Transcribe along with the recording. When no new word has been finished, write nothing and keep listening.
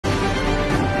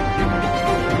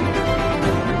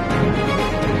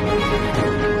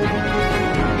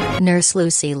Nurse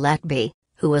Lucy Letby,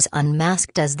 who was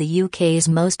unmasked as the UK's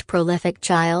most prolific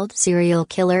child serial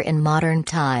killer in modern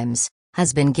times,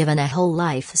 has been given a whole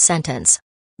life sentence.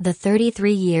 The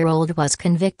 33-year-old was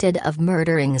convicted of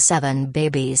murdering 7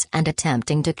 babies and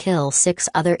attempting to kill 6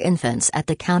 other infants at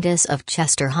the Countess of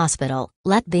Chester Hospital.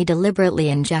 Letby deliberately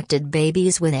injected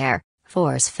babies with air,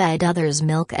 force-fed others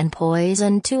milk and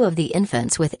poisoned 2 of the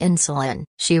infants with insulin.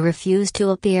 She refused to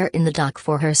appear in the dock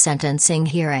for her sentencing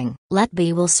hearing.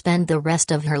 Letby will spend the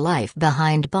rest of her life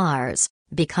behind bars,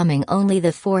 becoming only the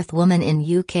 4th woman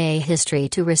in UK history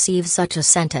to receive such a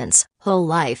sentence. Whole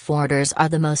life orders are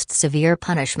the most severe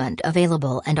punishment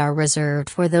available and are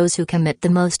reserved for those who commit the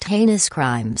most heinous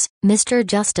crimes. Mr.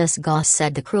 Justice Goss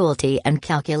said the cruelty and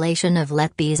calculation of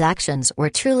Letby's actions were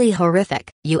truly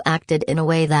horrific. You acted in a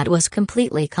way that was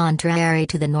completely contrary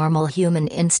to the normal human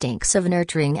instincts of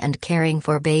nurturing and caring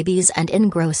for babies and in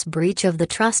gross breach of the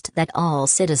trust that all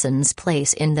citizens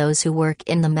place in those who work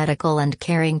in the medical and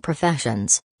caring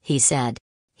professions, he said.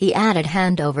 He added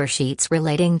handover sheets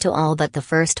relating to all but the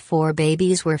first 4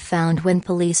 babies were found when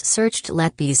police searched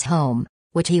Letby's home,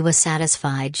 which he was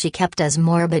satisfied she kept as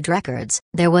morbid records.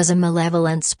 There was a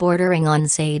malevolence bordering on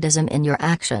sadism in your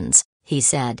actions, he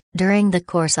said. During the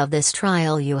course of this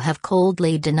trial you have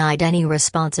coldly denied any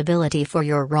responsibility for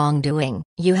your wrongdoing.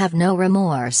 You have no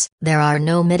remorse. There are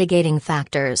no mitigating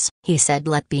factors. He said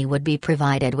Letby would be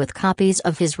provided with copies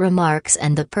of his remarks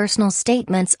and the personal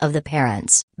statements of the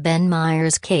parents. Ben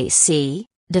Myers KC,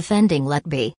 defending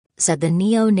Letby, said the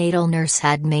neonatal nurse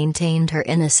had maintained her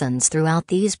innocence throughout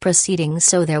these proceedings,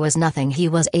 so there was nothing he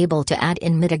was able to add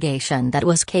in mitigation that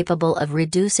was capable of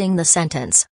reducing the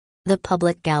sentence. The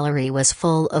public gallery was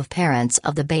full of parents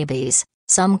of the babies.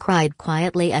 Some cried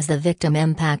quietly as the victim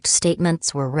impact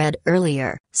statements were read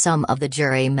earlier. Some of the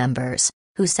jury members,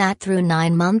 who sat through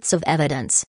 9 months of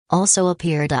evidence, also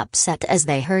appeared upset as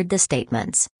they heard the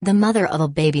statements. The mother of a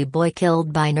baby boy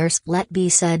killed by Nurse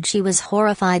Letby said she was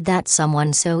horrified that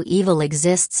someone so evil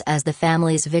exists as the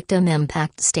family's victim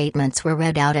impact statements were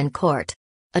read out in court.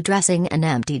 Addressing an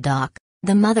empty dock,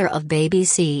 the mother of baby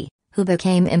C, who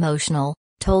became emotional,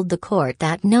 told the court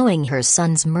that knowing her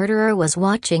son's murderer was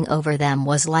watching over them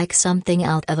was like something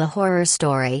out of a horror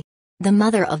story. The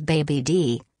mother of baby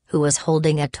D, who was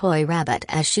holding a toy rabbit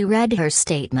as she read her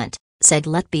statement, said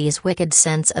Letby's wicked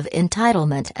sense of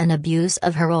entitlement and abuse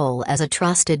of her role as a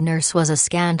trusted nurse was a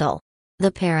scandal.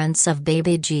 The parents of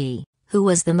baby G, who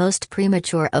was the most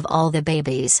premature of all the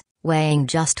babies, weighing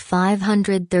just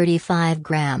 535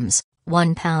 grams,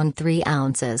 1 pound 3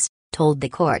 ounces, told the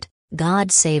court,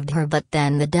 God saved her but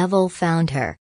then the devil found her.